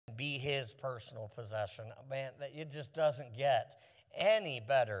be his personal possession. Man, it just doesn't get any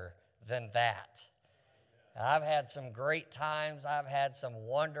better than that. I've had some great times. I've had some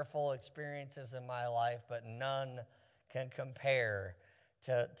wonderful experiences in my life, but none can compare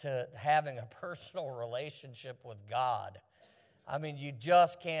to having a personal relationship with God. I mean, you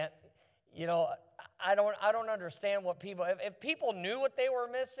just can't, I don't understand what people, if people knew what they were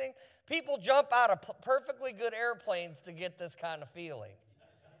missing, people jump out of perfectly good airplanes to get this kind of feeling.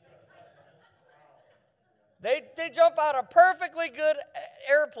 They jump out of perfectly good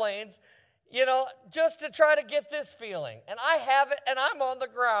airplanes, just to try to get this feeling. And I have it, and I'm on the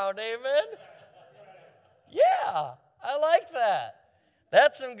ground, amen? Yeah, I like that.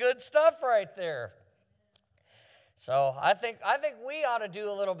 That's some good stuff right there. So I think we ought to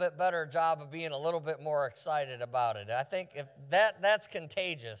do a little bit better job of being a little bit more excited about it. I think if that's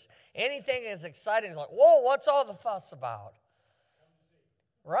contagious. Anything is exciting, it's like, whoa, what's all the fuss about?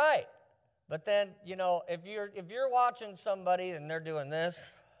 Right. But then, if you're watching somebody and they're doing this,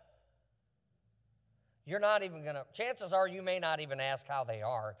 you're not even going to, chances are you may not even ask how they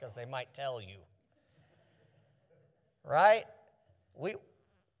are because they might tell you. Right?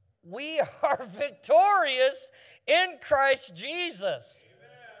 We are victorious in Christ Jesus.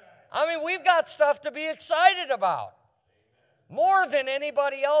 I mean, we've got stuff to be excited about. More than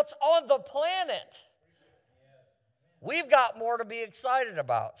anybody else on the planet. We've got more to be excited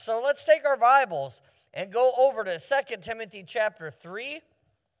about. So let's take our Bibles and go over to 2 Timothy chapter 3.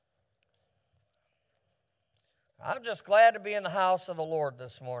 I'm just glad to be in the house of the Lord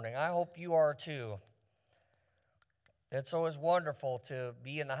this morning. I hope you are too. It's always wonderful to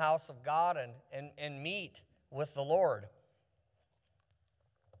be in the house of God and meet with the Lord.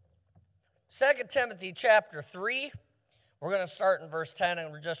 2 Timothy chapter 3, we're going to start in verse 10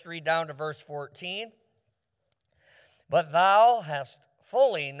 and we'll just read down to verse 14. But thou hast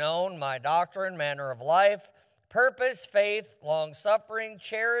fully known my doctrine, manner of life, purpose, faith, long-suffering,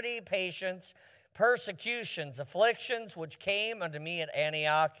 charity, patience, persecutions, afflictions, which came unto me at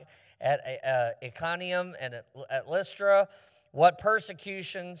Antioch, at Iconium, and at Lystra. What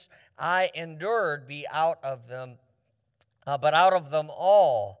persecutions I endured be out of them, but out of them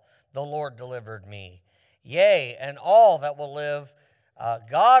all the Lord delivered me. Yea, and all that will live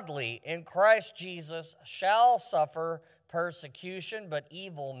godly in Christ Jesus shall suffer persecution, but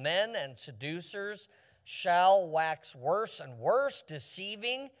evil men and seducers shall wax worse and worse,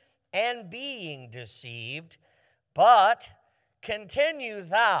 deceiving and being deceived. But continue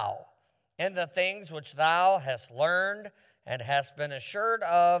thou in the things which thou hast learned and hast been assured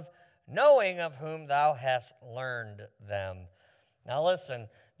of, knowing of whom thou hast learned them. Now listen,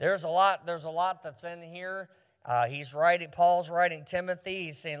 there's a lot that's in here. Paul's writing Timothy.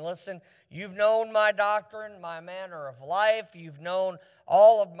 He's saying, listen, you've known my doctrine, my manner of life. You've known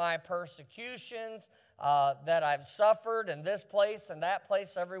all of my persecutions that I've suffered in this place and that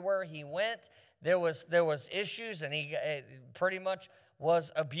place. Everywhere he went, there was issues, and he pretty much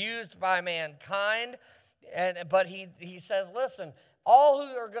was abused by mankind. But he says, listen, all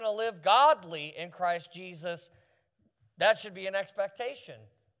who are going to live godly in Christ Jesus, that should be an expectation.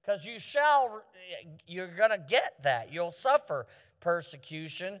 Because you're going to get that. You'll suffer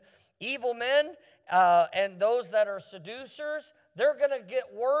persecution. Evil men and those that are seducers, they're going to get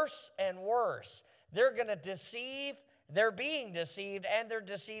worse and worse. They're going to deceive. They're being deceived, and they're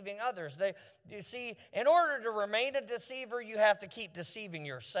deceiving others. You see, in order to remain a deceiver, you have to keep deceiving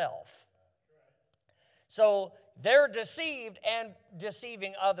yourself. So they're deceived and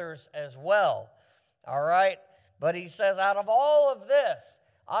deceiving others as well. All right? But he says, out of all this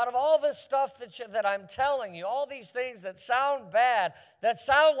stuff that I'm telling you, all these things that sound bad, that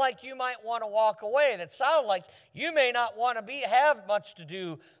sound like you might want to walk away, that sound like you may not want to have much to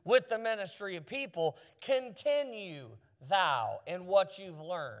do with the ministry of people, continue thou in what you've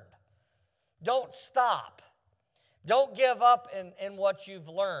learned. Don't stop. Don't give up in what you've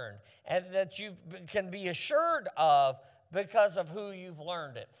learned, and that you can be assured of because of who you've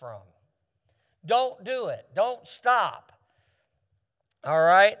learned it from. Don't do it. Don't stop. All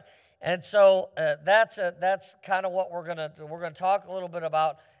right, and so that's kind of what we're gonna talk a little bit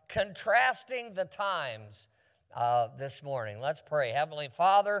about, contrasting the times this morning. Let's pray. Heavenly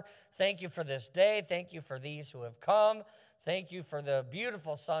Father, thank you for this day. Thank you for these who have come. Thank you for the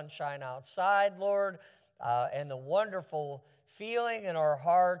beautiful sunshine outside, Lord, and the wonderful feeling in our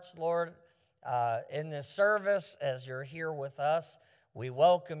hearts, Lord, in this service as you're here with us. We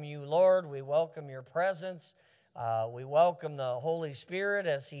welcome you, Lord. We welcome your presence. We welcome the Holy Spirit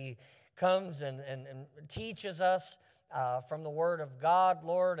as he comes and teaches us from the Word of God,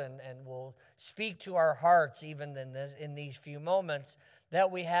 Lord, and will speak to our hearts even in these few moments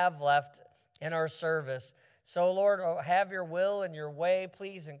that we have left in our service. So, Lord, have your will and your way.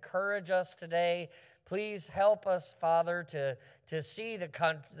 Please encourage us today. Please help us, Father, to see the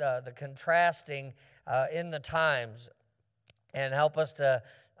contrasting in the times, and help us to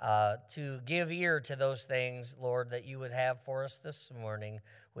give ear to those things, Lord, that you would have for us this morning.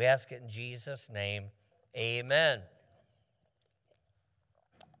 We ask it in Jesus' name. Amen.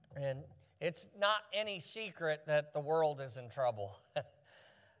 And it's not any secret that the world is in trouble.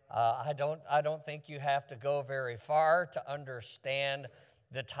 I don't think you have to go very far to understand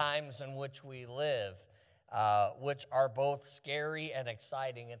the times in which we live, which are both scary and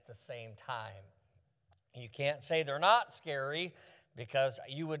exciting at the same time. You can't say they're not scary, because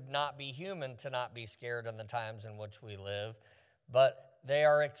you would not be human to not be scared in the times in which we live, but they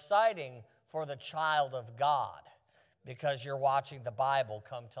are exciting for the child of God, because you're watching the Bible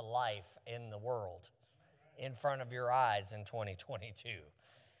come to life in the world in front of your eyes in 2022.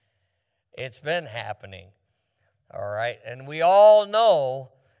 It's been happening, all right? And we all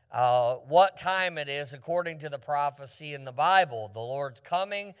know what time it is according to the prophecy in the Bible. The Lord's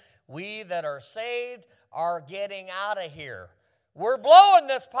coming. We that are saved are getting out of here. We're blowing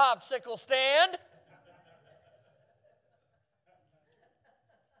this popsicle stand.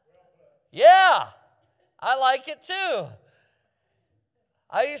 Yeah, I like it too.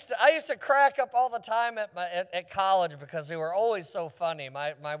 I used to crack up all the time at college because they were always so funny.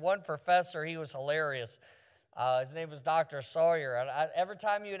 My one professor, he was hilarious. His name was Dr. Sawyer. And every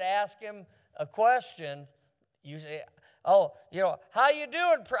time you'd ask him a question, you say, "Oh, how you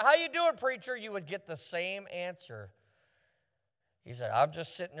doing? How you doing, preacher?" You would get the same answer. He said, "I'm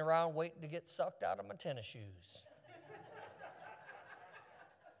just sitting around waiting to get sucked out of my tennis shoes."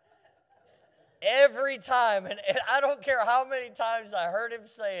 Every time, and I don't care how many times I heard him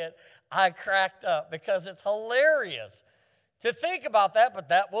say it, I cracked up because it's hilarious to think about that, but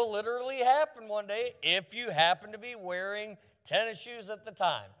that will literally happen one day if you happen to be wearing tennis shoes at the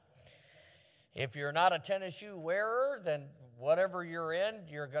time. If you're not a tennis shoe wearer, then whatever you're in,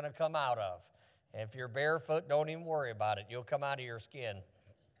 you're going to come out of. If you're barefoot, don't even worry about it. You'll come out of your skin.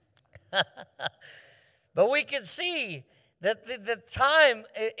 But we can see that the time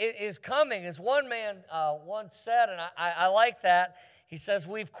is coming. As one man once said, and I like that, he says,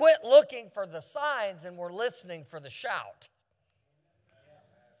 "We've quit looking for the signs and we're listening for the shout."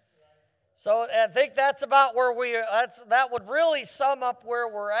 So I think that's about where that would really sum up where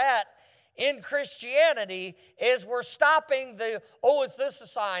we're at in Christianity, is we're stopping is this a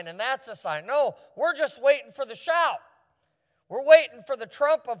sign and that's a sign. No, we're just waiting for the shout. We're waiting for the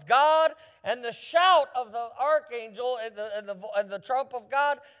trump of God and the shout of the archangel and the trump of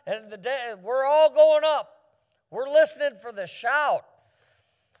God, and we're all going up. We're listening for the shout.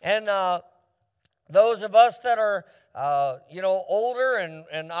 And those of us that are older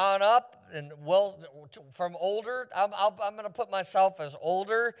and on up, and from older, I'm going to put myself as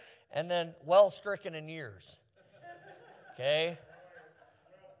older and then well-stricken in years. Okay?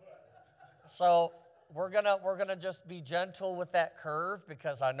 So we're gonna just be gentle with that curve,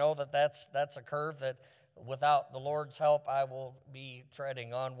 because I know that's a curve that without the Lord's help I will be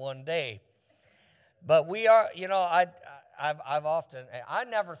treading on one day. But we are, I've often, I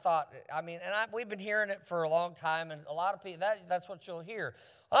never thought, we've been hearing it for a long time, and a lot of people, that's what you'll hear.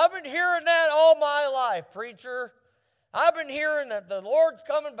 "I've been hearing that all my life, preacher. I've been hearing that the Lord's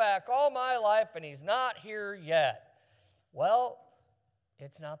coming back all my life, and he's not here yet." Well,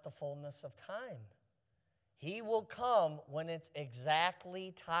 it's not the fullness of time. He will come when it's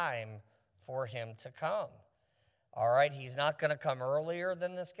exactly time for him to come. All right, he's not going to come earlier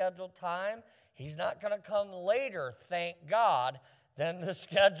than the scheduled time. He's not going to come later, thank God, than the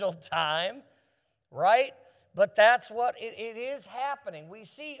scheduled time, right? But that's what it is happening. We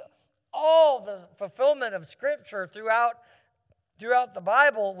see all the fulfillment of Scripture throughout the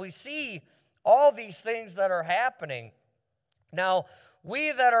Bible. We see all these things that are happening. Now,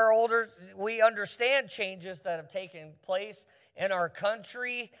 we that are older, we understand changes that have taken place in our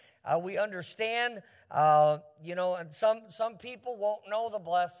country. We understand, and some people won't know the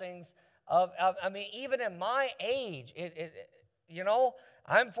blessings of even in my age,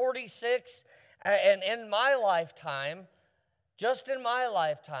 I'm 46, and in my lifetime, just in my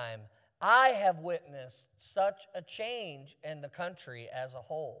lifetime, I have witnessed such a change in the country as a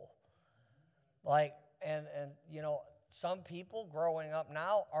whole. Some people growing up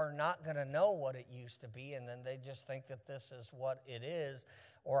now are not going to know what it used to be, and then they just think that this is what it is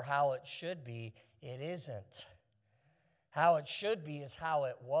or how it should be. It isn't. How it should be is how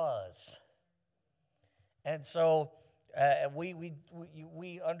it was. And so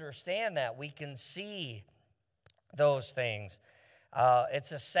We understand that. We can see those things.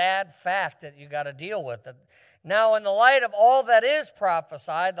 It's a sad fact that you got to deal with it. Now, in the light of all that is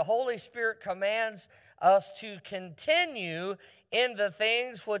prophesied, the Holy Spirit commands us to continue in the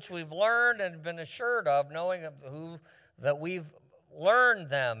things which we've learned and been assured of, knowing of who that we've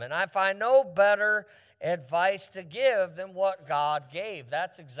learned them. And I find no better advice to give than what God gave.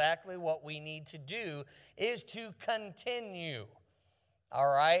 That's exactly what we need to do, is to continue. All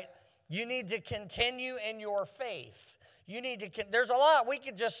right? You need to continue in your faith. You need to, there's a lot, we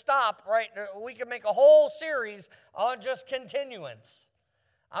could just stop, right? We could make a whole series on just continuance.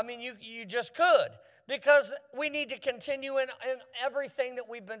 I mean, you just could, because we need to continue in everything that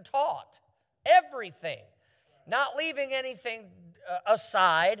we've been taught. Everything. Not leaving anything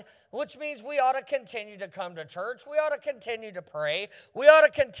aside, which means we ought to continue to come to church. We ought to continue to pray. We ought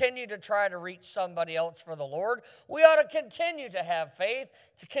to continue to try to reach somebody else for the Lord. We ought to continue to have faith,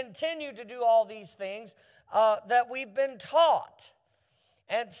 to continue to do all these things that we've been taught.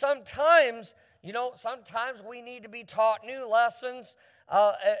 And sometimes, sometimes we need to be taught new lessons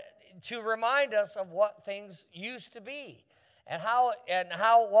to remind us of what things used to be. And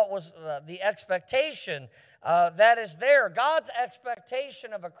what was the expectation that is there. God's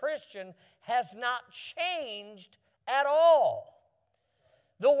expectation of a Christian has not changed at all.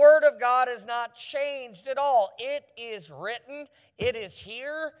 The Word of God has not changed at all. It is written. It is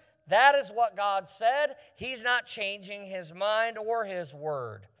here. That is what God said. He's not changing His mind or His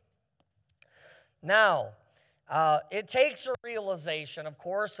Word. Now, it takes a realization, of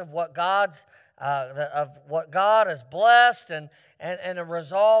course, of what God has blessed and a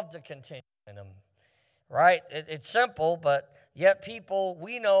resolve to continue in Him. Right? It's simple, but yet people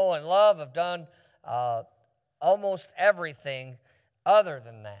we know and love have done almost everything other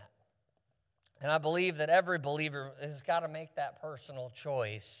than that. And I believe that every believer has got to make that personal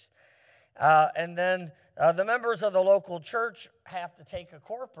choice. And then the members of the local church have to take a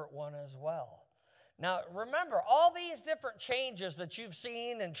corporate one as well. Now, remember, all these different changes that you've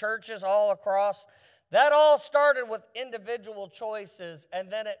seen in churches all across, that all started with individual choices, and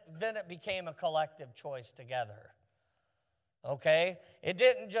then it became a collective choice together. Okay? They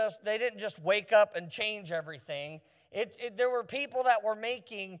didn't just wake up and change everything. There were people that were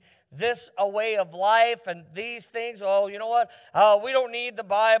making this a way of life and these things. Oh, you know what? We don't need the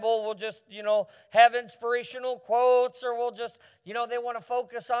Bible. We'll just, have inspirational quotes, or we'll just, they want to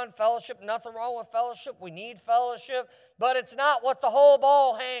focus on fellowship. Nothing wrong with fellowship. We need fellowship. But it's not what the whole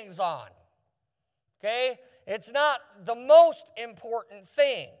ball hangs on. Okay? It's not the most important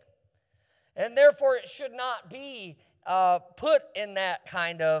thing. And therefore, it should not be put in that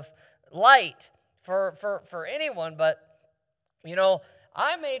kind of light for anyone. But,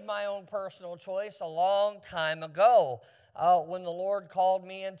 I made my own personal choice a long time ago when the Lord called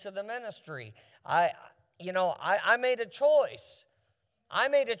me into the ministry. I made a choice. I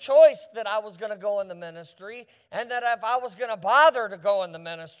made a choice that I was going to go in the ministry, and that if I was going to bother to go in the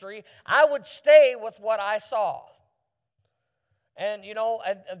ministry, I would stay with what I saw. And,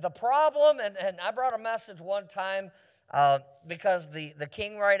 and the problem, and I brought a message one time because the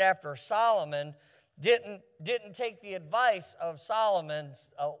king right after Solomon didn't take the advice of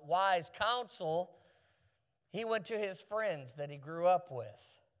Solomon's wise counsel. He went to his friends that he grew up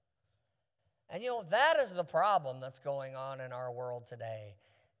with. And that is the problem that's going on in our world today.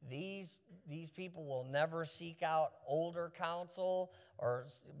 These people will never seek out older counsel, or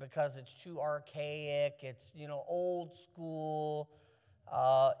because it's too archaic, it's old school,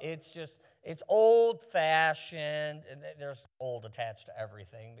 it's old-fashioned, and there's old attached to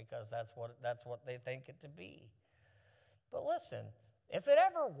everything because that's what they think it to be. But listen, if it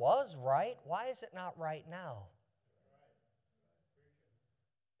ever was right, why is it not right now?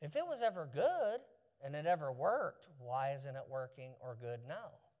 If it was ever good and it ever worked, why isn't it working or good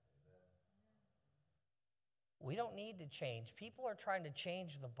now? We don't need to change. People are trying to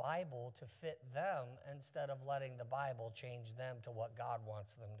change the Bible to fit them instead of letting the Bible change them to what God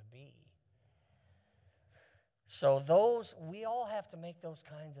wants them to be. So we all have to make those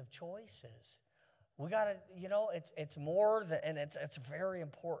kinds of choices. We got to, it's more than, and it's very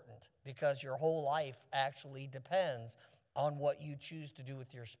important, because your whole life actually depends on what you choose to do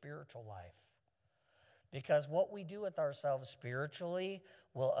with your spiritual life. Because what we do with ourselves spiritually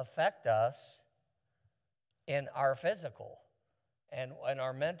will affect us in our physical and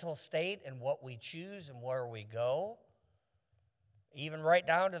our mental state, and what we choose and where we go. Even right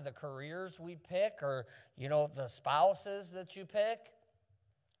down to the careers we pick, or, the spouses that you pick.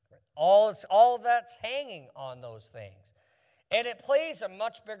 All of that's hanging on those things. And it plays a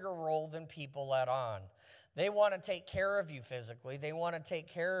much bigger role than people let on. They want to take care of you physically. They want to take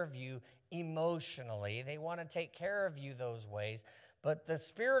care of you emotionally. They want to take care of you those ways. But the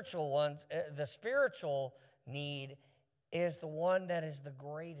spiritual need is the one that is the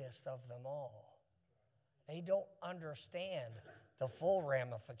greatest of them all. They don't understand the full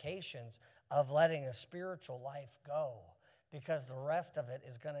ramifications of letting a spiritual life go, because the rest of it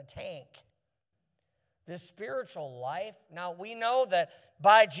is going to tank. This spiritual life, now we know that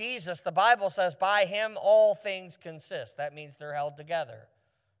by Jesus, the Bible says, by him all things consist. That means they're held together,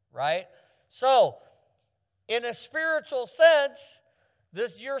 right? So, in a spiritual sense,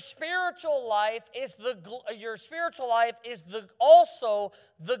 your spiritual life is also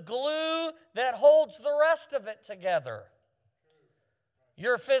the glue that holds the rest of it together.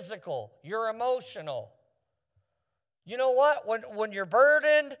 Your physical, your emotional. You know what? When you're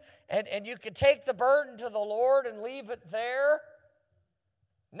burdened and you can take the burden to the Lord and leave it there,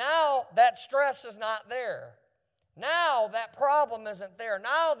 now that stress is not there. Now that problem isn't there.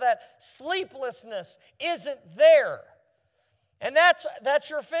 Now that sleeplessness isn't there. And that's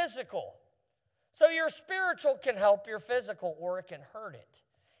your physical. So your spiritual can help your physical, or it can hurt it.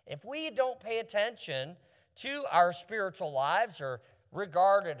 If we don't pay attention to our spiritual lives or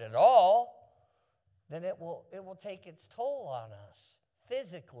regard it at all, then it will take its toll on us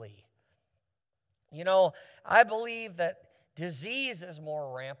physically. You know, I believe that disease is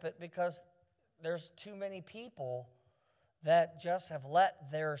more rampant because there's too many people that just have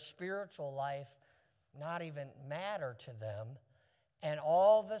let their spiritual life not even matter to them. And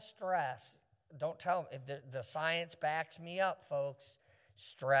all the stress, don't tell me, the science backs me up, folks.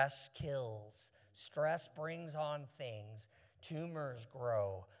 Stress kills. Stress brings on things. Tumors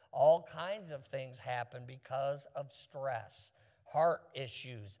grow. All kinds of things happen because of stress. Heart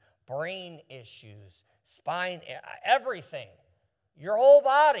issues, brain issues, spine, everything. Your whole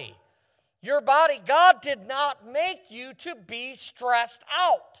body. Your body, God did not make you to be stressed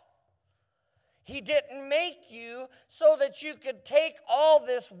out. He didn't make you so that you could take all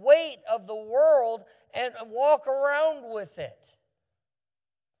this weight of the world and walk around with it.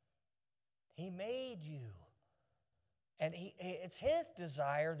 He made you. And it's his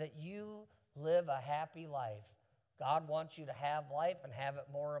desire that you live a happy life. God wants you to have life and have it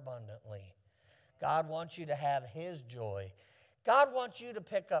more abundantly. God wants you to have his joy. God wants you to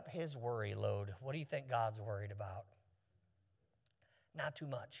pick up his worry load. What do you think God's worried about? Not too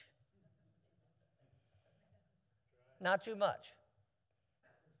much. Not too much.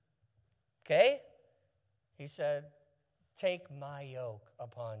 Okay? He said, take my yoke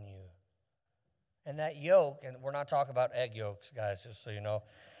upon you. And that yoke, and we're not talking about egg yolks, guys, just so you know.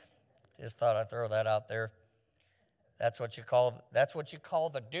 Just thought I'd throw that out there. That's what you call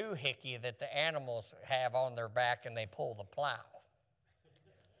the doohickey that the animals have on their back and they pull the plow.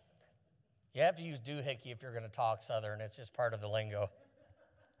 You have to use doohickey if you're going to talk Southern. It's just part of the lingo.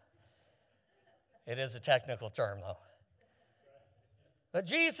 It is a technical term, though. But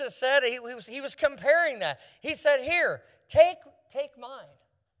Jesus said, he was comparing that. He said, here, take mine.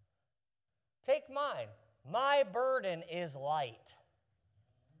 Take mine. My burden is light.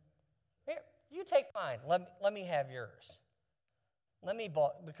 Here, you take mine. Let me have yours.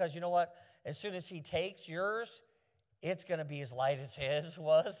 Because you know what? As soon as he takes yours, it's going to be as light as his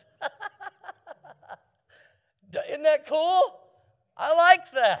was. Isn't that cool? I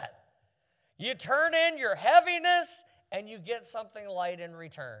like that. You turn in your heaviness and you get something light in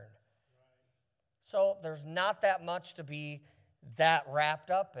return. So there's not that much to be that wrapped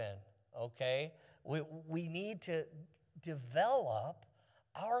up in, okay? We need to develop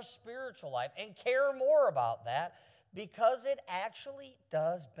our spiritual life and care more about that because it actually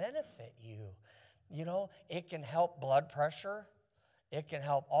does benefit you. You know, it can help blood pressure. It can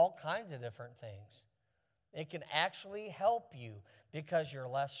help all kinds of different things. It can actually help you because you're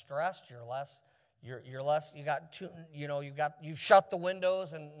less stressed, you've shut the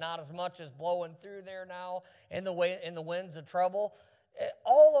windows and not as much is blowing through there now in the winds of trouble.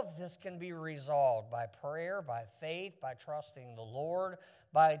 All of this can be resolved by prayer, by faith, by trusting the Lord,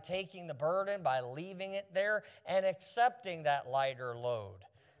 by taking the burden, by leaving it there and accepting that lighter load.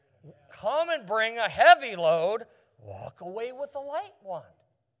 Come and bring a heavy load, walk away with a light one.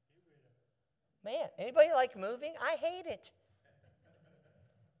 Man, anybody like moving? I hate it.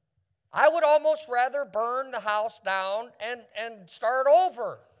 I would almost rather burn the house down and start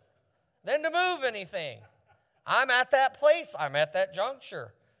over than to move anything. I'm at that place. I'm at that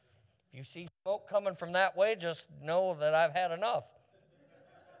juncture. If you see smoke coming from that way, just know that I've had enough.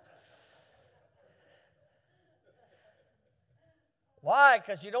 Why?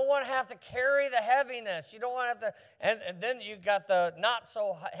 Because you don't want to have to carry the heaviness. You don't want to have to, and then you got the not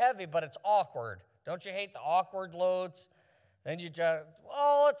so heavy, but it's awkward. Don't you hate the awkward loads? Then you just,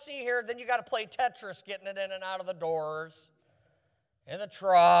 let's see here. Then you got to play Tetris getting it in and out of the doors, in the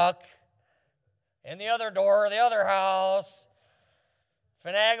truck, in the other door, the other house,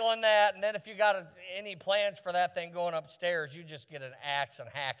 finagling that. And then if you got any plans for that thing going upstairs, you just get an axe and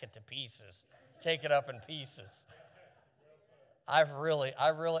hack it to pieces. Take it up in pieces. I'm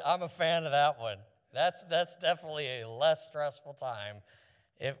a fan of that one. That's definitely a less stressful time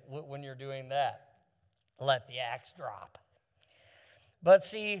when you're doing that. Let the axe drop. But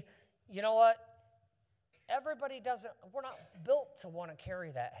see, you know what? We're not built to want to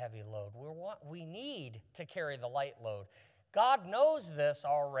carry that heavy load. We need to carry the light load. God knows this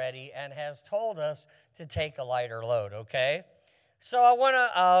already and has told us to take a lighter load, okay? So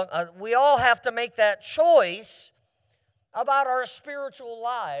we all have to make that choice about our spiritual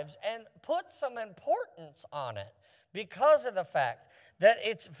lives and put some importance on it because of the fact that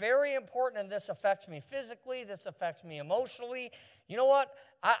it's very important, and this affects me physically, this affects me emotionally. You know what?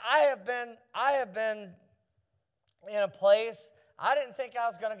 I have been in a place, I didn't think I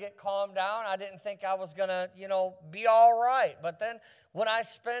was going to get calmed down. I didn't think I was going to, be all right. But then when I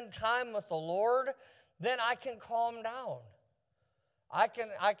spend time with the Lord, then I can calm down. I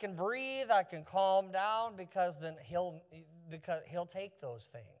can breathe, I can calm down because then he'll take those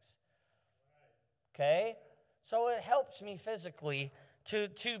things. Okay? So it helps me physically to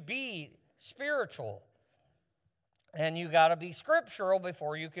be spiritual. And you got to be scriptural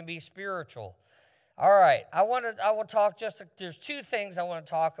before you can be spiritual. All right, I will talk there's two things I want to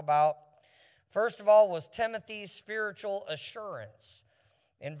talk about. First of all was Timothy's spiritual assurance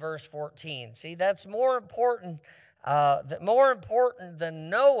in verse 14. See, that's more important than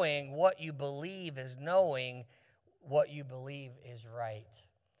knowing what you believe is knowing what you believe is right.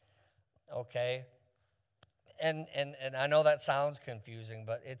 Okay? And I know that sounds confusing,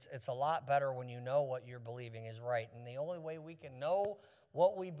 but it's a lot better when you know what you're believing is right. And the only way we can know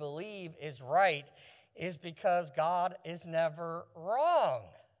what we believe is right is because God is never wrong.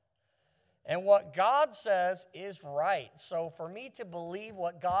 And what God says is right. So for me to believe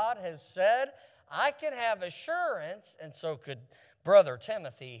what God has said, I can have assurance, and so could Brother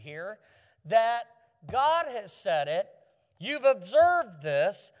Timothy here, that God has said it, you've observed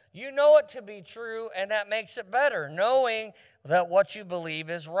this, you know it to be true, and that makes it better, knowing that what you believe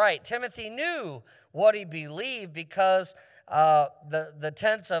is right. Timothy knew what he believed because the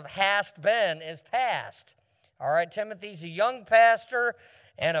tense of hast been is past. All right, Timothy's a young pastor,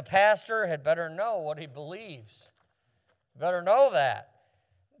 and a pastor had better know what he believes. Better know that.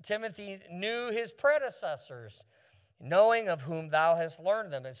 Timothy knew his predecessors, knowing of whom thou hast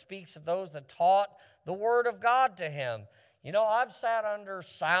learned them. It speaks of those that taught the word of God to him. I've sat under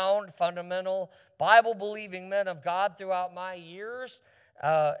sound, fundamental, Bible-believing men of God throughout my years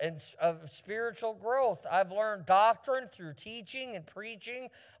of spiritual growth. I've learned doctrine through teaching and preaching,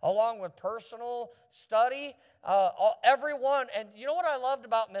 along with personal study. Everyone, and you know what I loved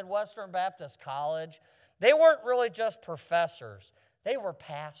about Midwestern Baptist College? They weren't really just professors. They were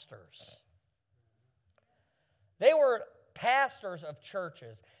pastors. They were pastors of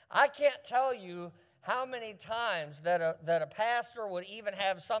churches. I can't tell you how many times that a pastor would even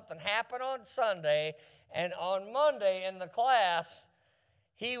have something happen on Sunday, and on Monday in the class,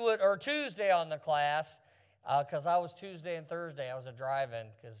 or Tuesday on the class, because I was Tuesday and Thursday, I was a drive-in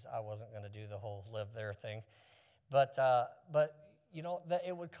because I wasn't going to do the whole live there thing. But that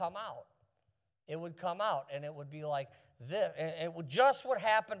it would come out. It would come out, and it would be like this. And it would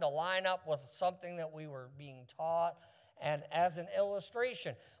happen to line up with something that we were being taught. And as an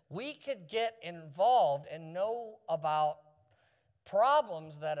illustration, we could get involved and know about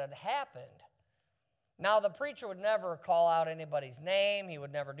problems that had happened. Now, the preacher would never call out anybody's name. He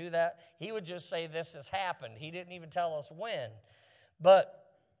would never do that. He would just say, this has happened. He didn't even tell us when. But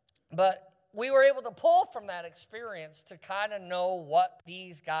we were able to pull from that experience to kind of know what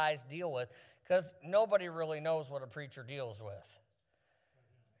these guys deal with, because nobody really knows what a preacher deals with.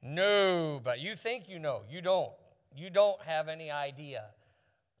 No, but you think you know. You don't. You don't have any idea.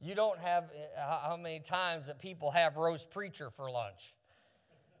 You don't have how many times that people have roast preacher for lunch.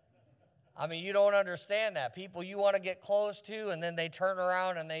 I mean, you don't understand that. People you want to get close to, and then they turn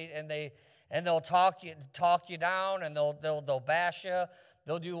around and they'll talk you down, and they'll bash you.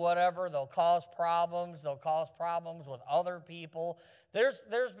 They'll do whatever. They'll cause problems. They'll cause problems with other people.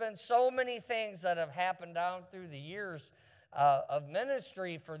 There's been so many things that have happened down through the years of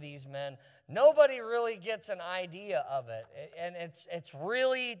ministry for these men. Nobody really gets an idea of it, and it's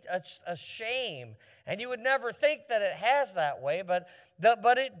really a shame. And you would never think that it has that way, but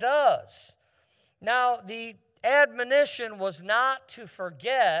it does. Now, the admonition was not to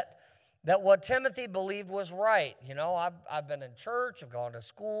forget that what Timothy believed was right. You know, I've been in church, I've gone to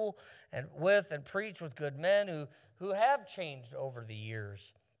school and preached with good men who have changed over the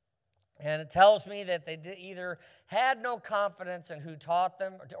years. And it tells me that they either had no confidence in who taught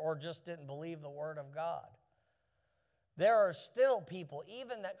them or just didn't believe the Word of God. There are still people,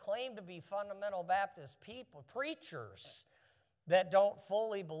 even that claim to be fundamental Baptist people, preachers, that don't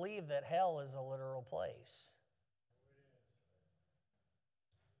fully believe that hell is a literal place.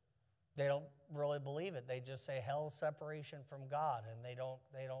 They don't really believe it. They just say hell's separation from God, and they don't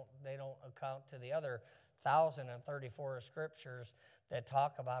account to the other 1,034 scriptures that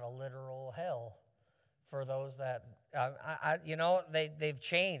talk about a literal hell for those that they've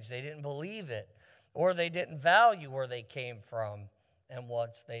changed. They didn't believe it, or they didn't value where they came from and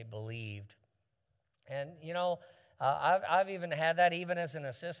what they believed. And I've even had that even as an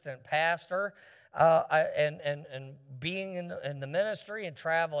assistant pastor, and being in the ministry and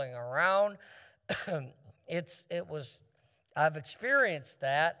traveling around. I've experienced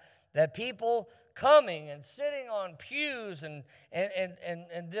that people coming and sitting on pews and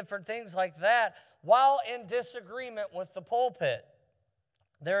different things like that while in disagreement with the pulpit.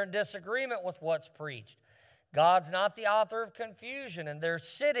 They're in disagreement with what's preached. God's not the author of confusion, and their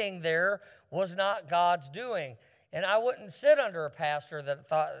sitting there was not God's doing. And I wouldn't sit under a pastor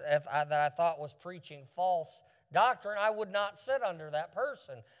that I thought was preaching false doctrine. I would not sit under that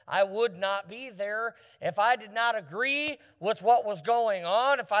person. I would not be there if I did not agree with what was going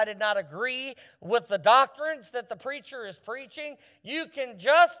on, if I did not agree with the doctrines that the preacher is preaching. You can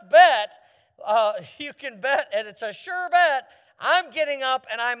just bet, and it's a sure bet, I'm getting up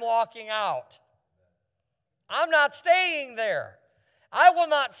and I'm walking out. I'm not staying there. I will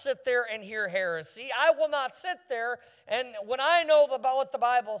not sit there and hear heresy. I will not sit there and when I know about what the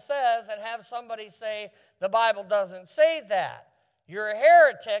Bible says and have somebody say the Bible doesn't say that. You're a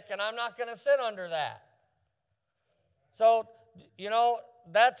heretic, and I'm not going to sit under that. So,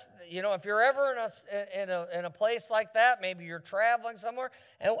 that's, if you're ever in a place like that, maybe you're traveling somewhere,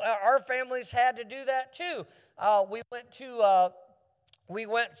 and our families had to do that too. We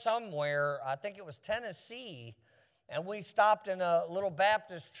went somewhere, I think it was Tennessee, and we stopped in a little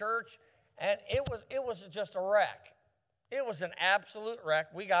Baptist church, and it was just a wreck. It was an absolute wreck.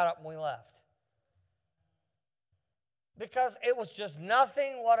 We got up and we left. Because it was just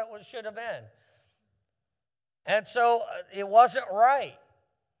nothing what it should have been. And so it wasn't right.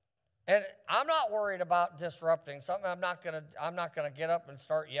 And I'm not worried about disrupting something. I'm not gonna get up and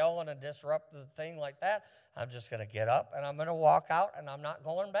start yelling and disrupt the thing like that. I'm just going to get up and I'm going to walk out, and I'm not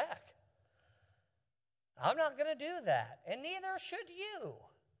going back. I'm not going to do that, and neither should you.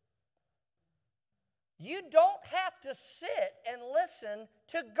 You don't have to sit and listen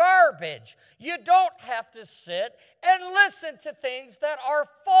to garbage. You don't have to sit and listen to things that are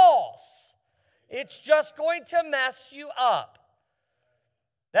false. It's just going to mess you up.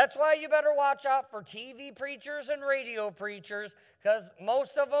 That's why you better watch out for TV preachers and radio preachers, because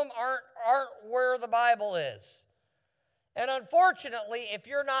most of them aren't where the Bible is. And unfortunately, if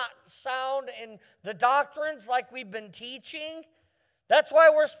you're not sound in the doctrines like we've been teaching, that's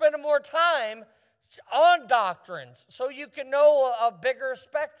why we're spending more time on doctrines, so you can know a bigger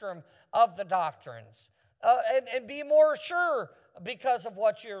spectrum of the doctrines and be more sure because of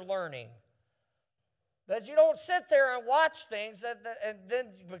what you're learning. That you don't sit there and watch things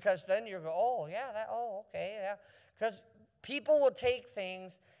because then you go, oh, yeah, okay, yeah. Because people will take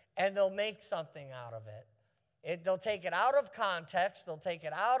things and they'll make something out of it. They'll take it out of context. They'll take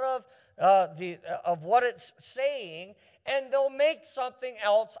it out of what it's saying, and they'll make something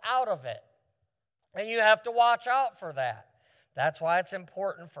else out of it. And you have to watch out for that. That's why it's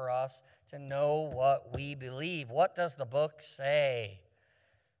important for us to know what we believe. What does the book say?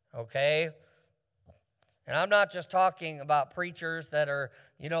 Okay? And I'm not just talking about preachers that are,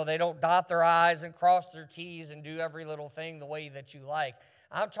 they don't dot their I's and cross their T's and do every little thing the way that you like.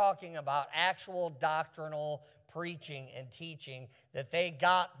 I'm talking about actual doctrinal preaching and teaching that they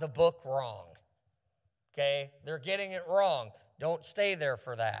got the book wrong. Okay? They're getting it wrong. Don't stay there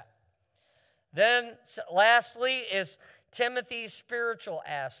for that. Then, lastly, is Timothy's spiritual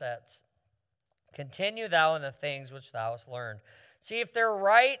assets. Continue thou in the things which thou hast learned. See, if they're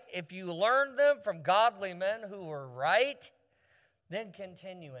right, if you learn them from godly men who were right, then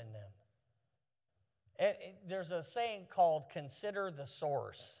continue in them. There's a saying called consider the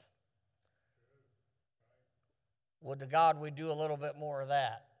source. Would to God we do a little bit more of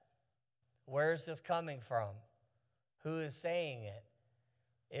that. Where is this coming from? Who is saying it?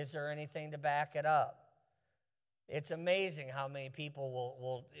 Is there anything to back it up? It's amazing how many people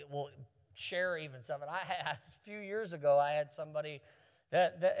will share even stuff. And a few years ago, I had somebody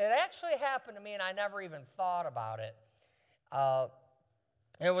It actually happened to me, and I never even thought about it.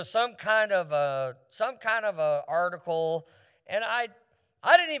 It was some kind of a article, and I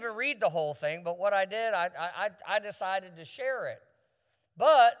didn't even read the whole thing. But what I did, I decided to share it.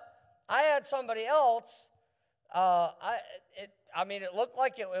 But I had somebody else. It looked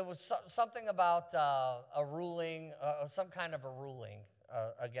like it was something about a ruling, some kind of a ruling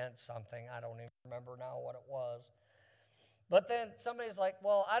against something. I don't even remember now what it was. But then somebody's like,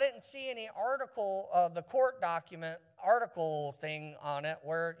 well, I didn't see any article, the court document article thing on it.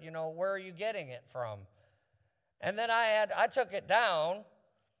 Where are you getting it from? And then I took it down,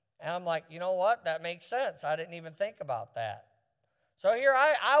 and I'm like, you know what? That makes sense. I didn't even think about that. So here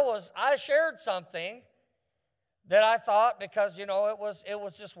I shared something that I thought, because it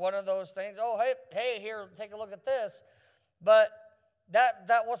was just one of those things. Oh, hey, here, take a look at this. But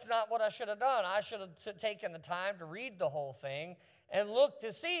that was not what I should have done. I should have taken the time to read the whole thing and look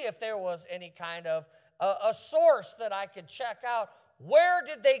to see if there was any kind of a source that I could check out. Where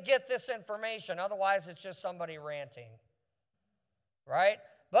did they get this information? Otherwise, it's just somebody ranting, right?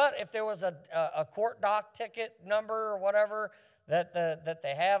 But if there was a court doc ticket number or whatever that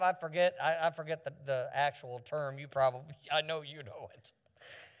they have, I forget the actual term. I know you know it.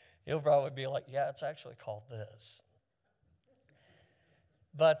 You'll probably be like, yeah, it's actually called this.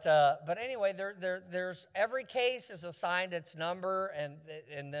 But anyway, there's every case is assigned its number,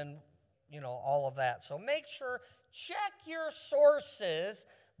 and then all of that. So make sure, check your sources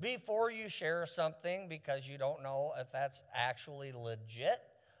before you share something, because you don't know if that's actually legit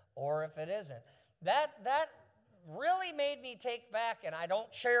or if it isn't. That really made me take back, and I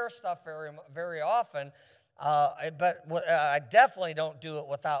don't share stuff very, very often, but I definitely don't do it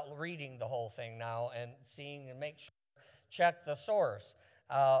without reading the whole thing now and seeing and make sure, check the source.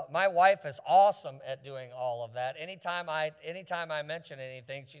 My wife is awesome at doing all of that. Anytime I mention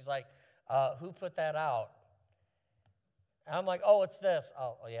anything, she's like, who put that out? And I'm like, oh, it's this.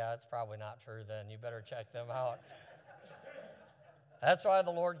 Oh, yeah, it's probably not true then. You better check them out. That's why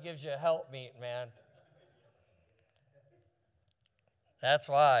the Lord gives you a helpmeet, man. That's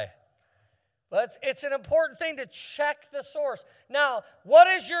why. But it's an important thing to check the source. Now, what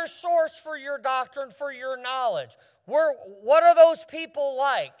is your source for your doctrine, for your knowledge? What are those people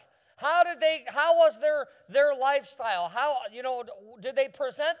like? How was their lifestyle? How, did they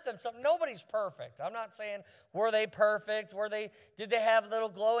present themselves? Nobody's perfect. I'm not saying, were they perfect? Did they have little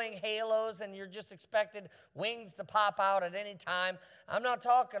glowing halos and you're just expected wings to pop out at any time? I'm not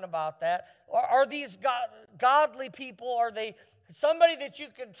talking about that. Are these godly people? Are they somebody that you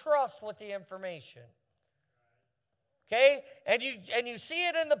can trust with the information? Okay? And you see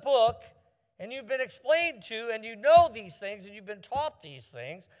it in the book, and you've been explained to, and you know these things, and you've been taught these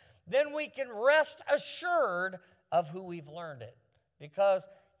things, then we can rest assured of who we've learned it. Because,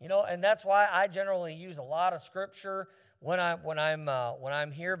 and that's why I generally use a lot of scripture when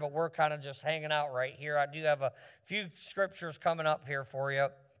I'm here, but we're kind of just hanging out right here. I do have a few scriptures coming up here for you.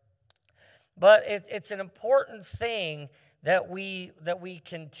 But it's an important thing that we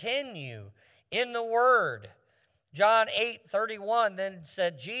continue in the Word. John 8:31 then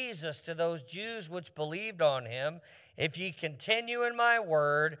said Jesus to those Jews which believed on him, if ye continue in my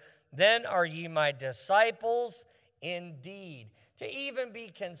word, then are ye my disciples indeed. To even be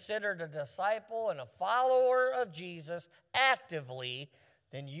considered a disciple and a follower of Jesus actively,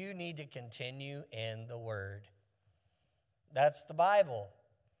 then you need to continue in the word. That's the Bible.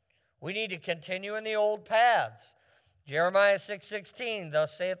 We need to continue in the old paths. Jeremiah 6:16,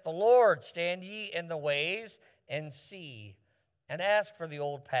 thus saith the Lord, stand ye in the ways and see, and ask for the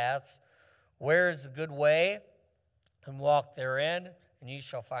old paths, where is the good way, and walk therein, and ye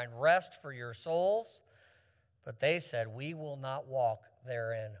shall find rest for your souls. But they said, we will not walk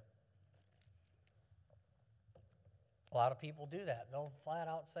therein. A lot of people do that. They'll flat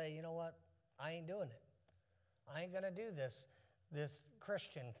out say, you know what, I ain't doing it. I ain't going to do this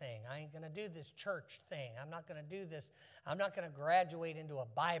Christian thing. I ain't going to do this church thing. I'm not going to do this. I'm not going to graduate into a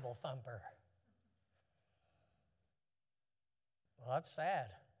Bible thumper. Well, that's sad.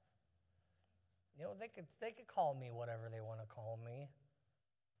 They could call me whatever they want to call me.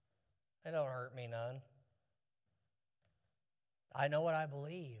 It don't hurt me none. I know what I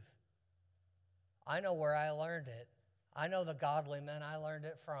believe. I know where I learned it. I know the godly men I learned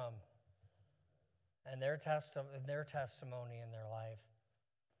it from, and their testimony in their life.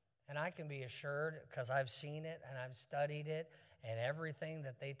 And I can be assured, because I've seen it and I've studied it, and everything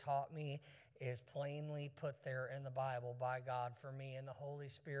that they taught me is plainly put there in the Bible by God for me. And the Holy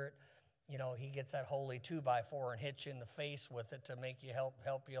Spirit, he gets that holy 2x4 and hits you in the face with it to make you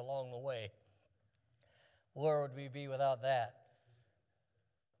help you along the way. Where would we be without that?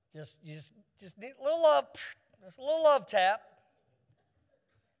 You just need a little love, just a little love tap.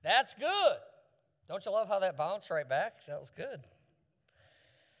 That's good. Don't you love how that bounced right back? That was good.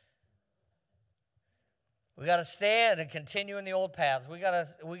 We got to stand and continue in the old paths. We got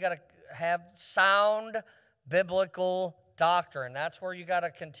to have sound biblical doctrine. That's where you got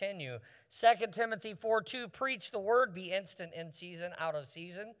to continue. 2 Timothy 4:2, preach the word, be instant in season, out of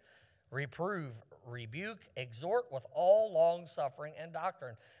season, reprove, rebuke, exhort with all long suffering and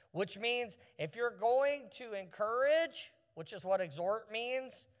doctrine. Which means if you're going to encourage, which is what exhort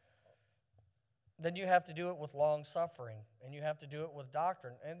means, then you have to do it with long suffering, and you have to do it with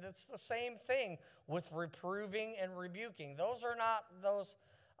doctrine. And it's the same thing with reproving and rebuking. Those are not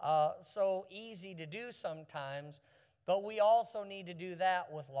so easy to do sometimes, but we also need to do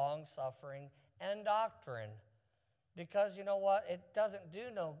that with long suffering and doctrine. Because you know what? It doesn't do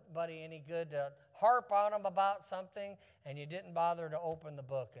nobody any good to harp on them about something, and you didn't bother to open the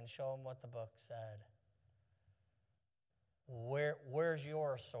book and show them what the book said. Where's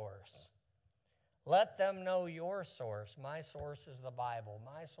your source? Let them know your source. My source is the Bible.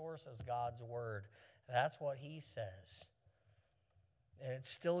 My source is God's Word. That's what He says. And it's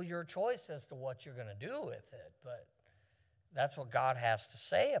still your choice as to what you're going to do with it, but that's what God has to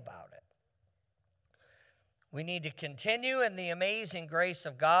say about it. We need to continue in the amazing grace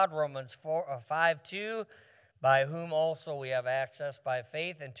of God, Romans 5:2, by whom also we have access by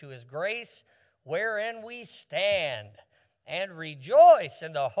faith into His grace, wherein we stand and rejoice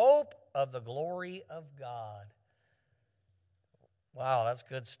in the hope of the glory of God. Wow, that's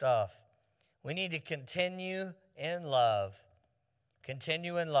good stuff. We need to continue in love.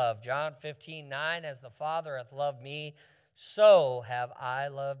 Continue in love. John 15:9, as the Father hath loved me, so have I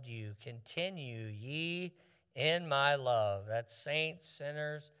loved you. Continue ye in my love. That's saints,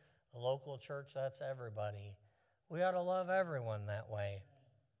 sinners, the local church, that's everybody. We ought to love everyone that way.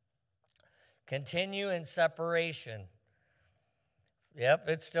 Continue in separation. Yep,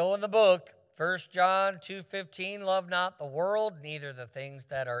 it's still in the book. 1 John 2:15, love not the world, neither the things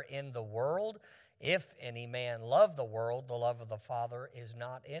that are in the world. If any man love the world, the love of the Father is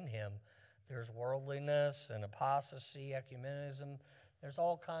not in him. There's worldliness and apostasy, ecumenism. There's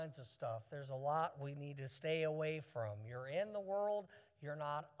all kinds of stuff. There's a lot we need to stay away from. You're in the world, you're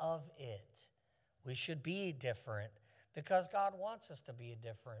not of it. We should be different because God wants us to be a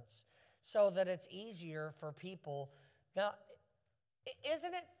difference so that it's easier for people. Now,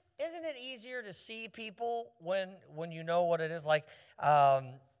 isn't it easier to see people when you know what it is? Like,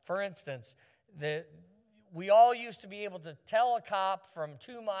 for instance, we all used to be able to tell a cop from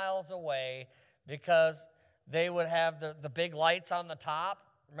 2 miles away because they would have the big lights on the top.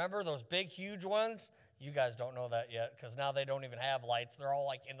 Remember those big, huge ones? You guys don't know that yet because now they don't even have lights. They're all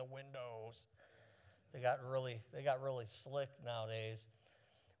like in the windows. They got really slick nowadays.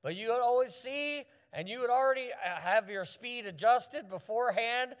 But you would always see, and you would already have your speed adjusted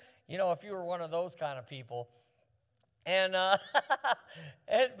beforehand, you know, if you were one of those kind of people. And but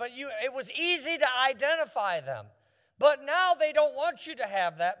it was easy to identify them. But now they don't want you to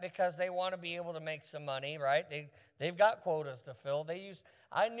have that because they want to be able to make some money, right? They've got quotas to fill.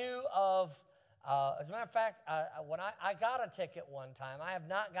 I knew of, as a matter of fact, when I got a ticket one time, I have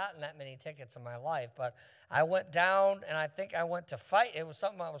not gotten that many tickets in my life, but I went down and I think I went to fight. It was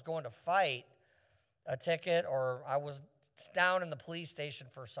something I was going to fight, a ticket, or I was down in the police station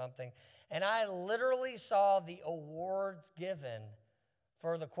for something, and I literally saw the awards given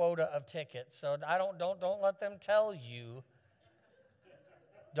for the quota of tickets. So don't let them tell you.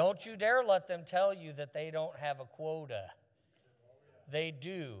 Don't you dare let them tell you that they don't have a quota. They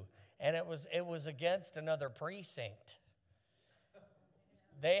do. And it was against another precinct.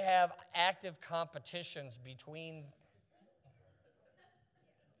 They have active competitions between,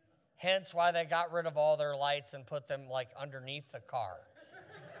 hence why they got rid of all their lights and put them like underneath the car.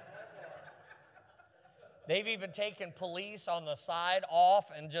 They've even taken police on the side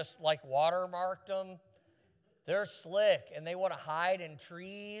off and just like watermarked them. They're slick, and they want to hide in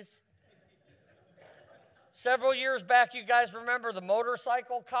trees. Several years back, you guys remember the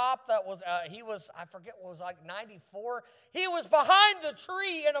motorcycle cop that was, I forget what it was, like 94. He was behind the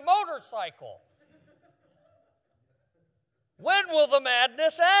tree in a motorcycle. When will the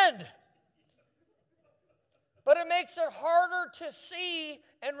madness end? But it makes it harder to see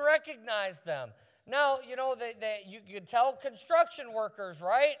and recognize them. Now, you know, you could tell construction workers,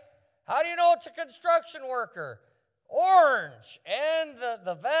 right? How do you know it's a construction worker? Orange, and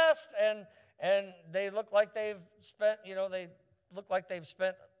the vest, and they look like they've spent,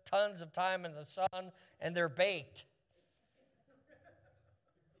 tons of time in the sun, and they're baked.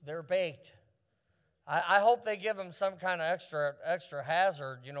 They're baked. I hope they give them some kind of extra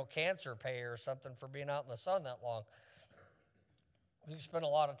hazard, cancer pay or something for being out in the sun that long. You spend a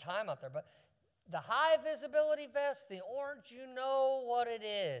lot of time out there. But the high visibility vest, the orange, you know what it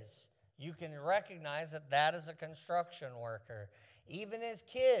is. You can recognize that is a construction worker. Even as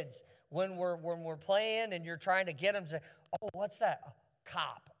kids, when we're playing and you're trying to get them to say, oh, what's that? Oh,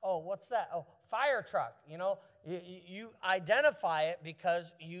 cop. Oh, what's that? Oh, fire truck. You identify it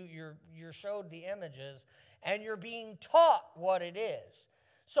because you're showed the images and you're being taught what it is.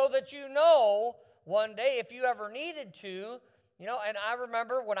 So that one day if you ever needed to, and I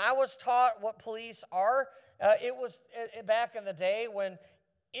remember when I was taught what police are, it was back in the day when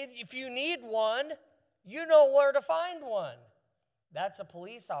if you need one, you know where to find one. That's a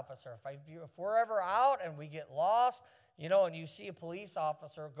police officer. If we're ever out and we get lost, and you see a police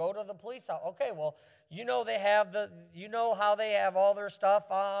officer, go to the police officer. Okay, well, they have how they have all their stuff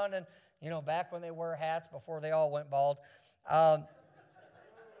on, and back when they wear hats before they all went bald.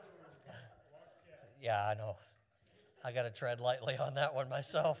 Yeah, I know. I got to tread lightly on that one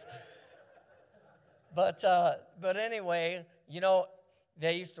myself. But anyway,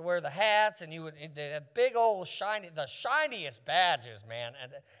 they used to wear the hats, and they had big old the shiniest badges, man.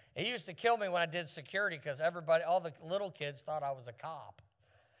 And it used to kill me when I did security because all the little kids thought I was a cop.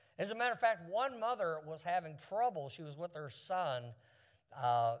 As a matter of fact, one mother was having trouble. She was with her son.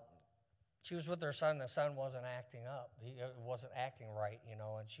 The son wasn't acting up. He wasn't acting right, and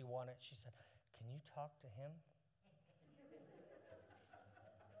she said, "Can you talk to him?"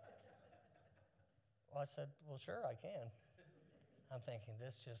 Well, I said, "Well, sure, I can." I'm thinking,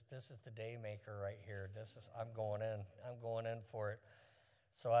 this is the day maker right here. I'm going in for it.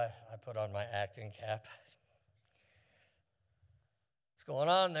 So I put on my acting cap. What's going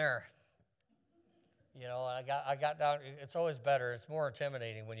on there? I got down. It's always better. It's more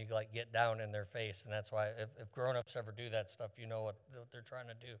intimidating when you get down in their face, and that's why if grown-ups ever do that stuff, you know what they're trying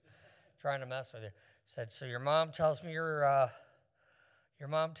to do, trying to mess with you. Said, so your mom tells me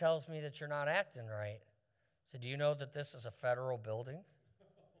that you're not acting right. So do you know that this is a federal building?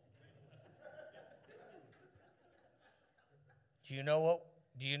 Do you know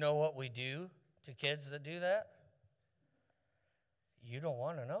what we do to kids that do that? You don't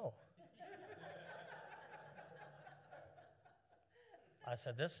want to know. I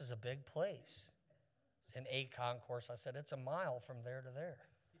said, this is a big place. It's an 8 concourse. I said, it's a mile from there to there.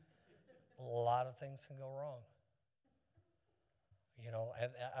 A lot of things can go wrong.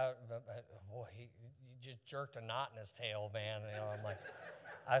 Boy, he just jerked a knot in his tail, man. I'm like,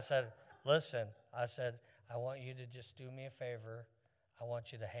 I said, listen, I want you to just do me a favor. I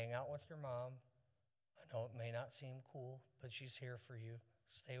want you to hang out with your mom. I know it may not seem cool, but she's here for you.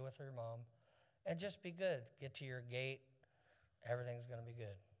 Stay with her mom and just be good. Get to your gate. Everything's going to be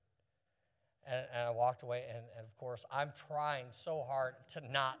good. And I walked away, and of course, I'm trying so hard to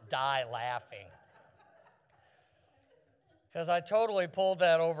not die laughing. Because I totally pulled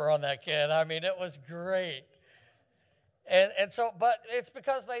that over on that kid. I mean, it was great. And so, but it's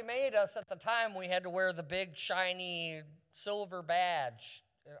because they made us at the time, we had to wear the big, shiny silver badge.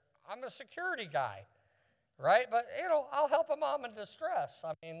 I'm a security guy, right? But, I'll help a mom in distress.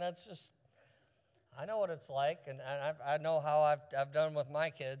 I mean, that's just, I know what it's like, and I know how I've done with my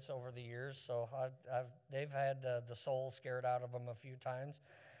kids over the years, so they've had the soul scared out of them a few times.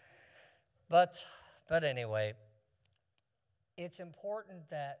 But anyway, it's important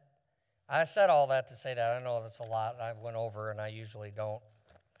that, I said all that to say that. I know that's a lot I went over, and I usually don't.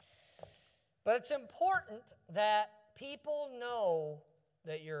 But it's important that people know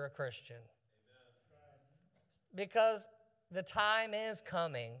that you're a Christian. Because the time is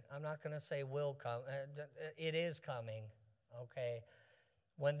coming. I'm not going to say will come. It is coming, okay,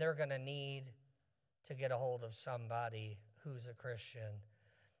 when they're going to need to get a hold of somebody who's a Christian.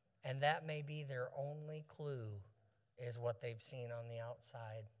 And that may be their only clue is what they've seen on the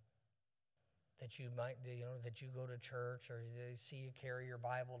outside. That you might, that you go to church or they see you carry your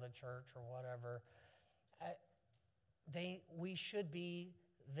Bible to church or whatever. We should be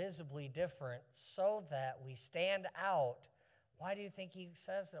visibly different so that we stand out. Why do you think he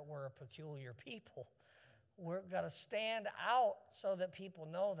says that we're a peculiar people? We've got to stand out so that people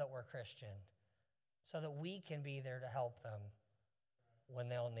know that we're Christian, so that we can be there to help them when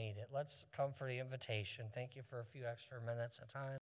they'll need it. Let's come for the invitation. Thank you for a few extra minutes of time.